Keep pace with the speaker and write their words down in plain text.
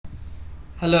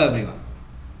Hello everyone.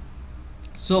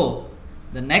 So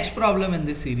the next problem in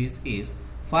this series is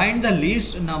find the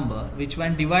least number which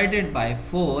when divided by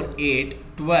 4,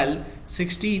 8, 12,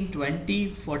 16, 20,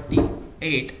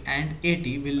 48 and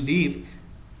 80 will leave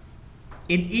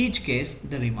in each case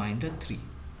the remainder 3.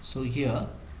 So here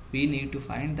we need to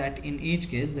find that in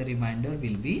each case the remainder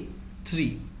will be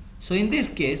 3. So in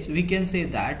this case we can say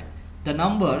that the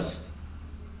numbers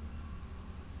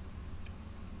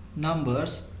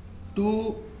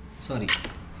 4,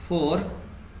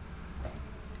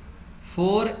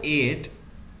 8,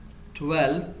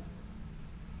 12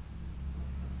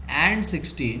 and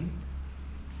 16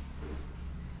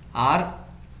 are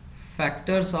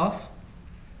factors of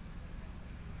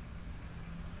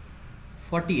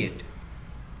 48.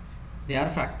 They are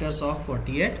factors of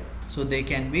 48, so they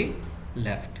can be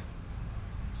left.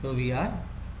 So we are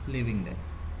leaving them.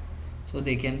 So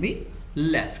they can be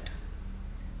left.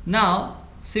 Now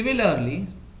similarly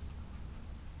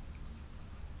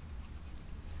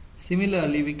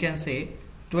we can say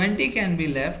 20 can be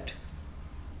left.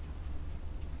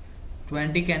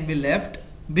 20 can be left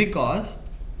because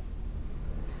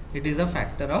it is a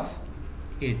factor of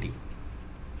 80.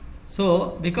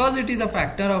 So because it is a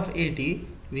factor of 80,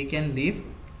 we can leave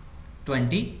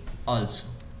 20 also.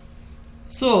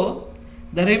 So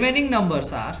the remaining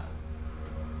numbers are,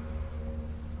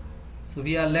 so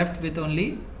we are left with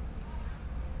only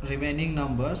remaining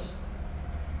numbers,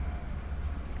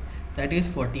 that is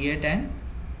 48 and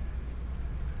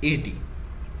 80,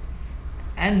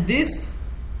 and the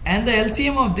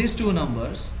LCM of these two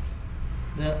numbers,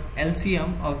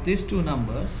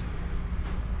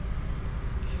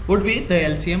 would be the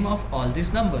LCM of all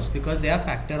these numbers because they are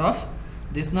factor of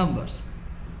these numbers.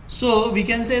 So we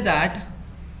can say that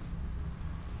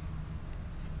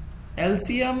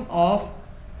LCM of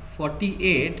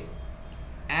 48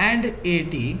 and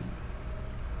 80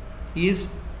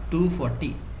 is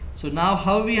 240. So now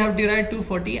how we have derived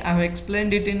 240, I have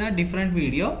explained it in a different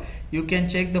video. You can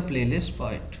check the playlist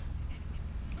for it.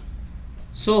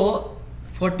 So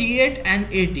 48 and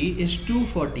 80 is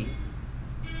 240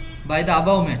 by the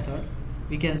above method,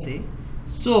 we can say.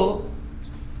 So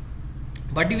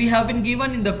but we have been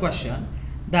given in the question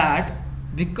that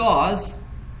because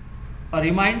a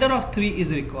remainder of 3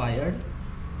 is required,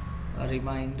 a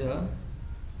remainder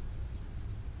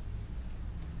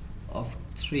of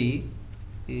 3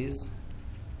 is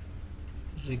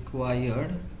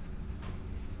required,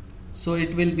 so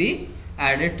it will be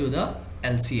added to the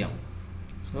LCM.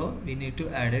 So we need to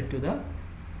add it to the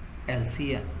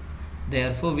LCM.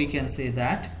 Therefore we can say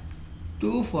that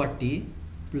 240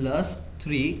 plus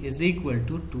 3 is equal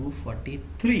to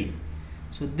 243.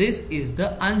 So this is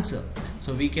the answer.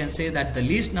 So we can say that the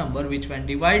least number which when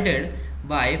divided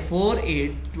by 4,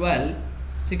 8, 12,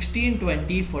 16,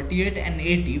 20, 48 and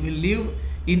 80 will leave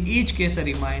in each case a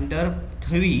remainder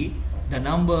 3. The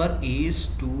number is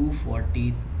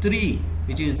 243,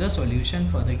 which is the solution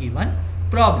for the given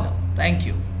problem. Thank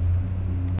you.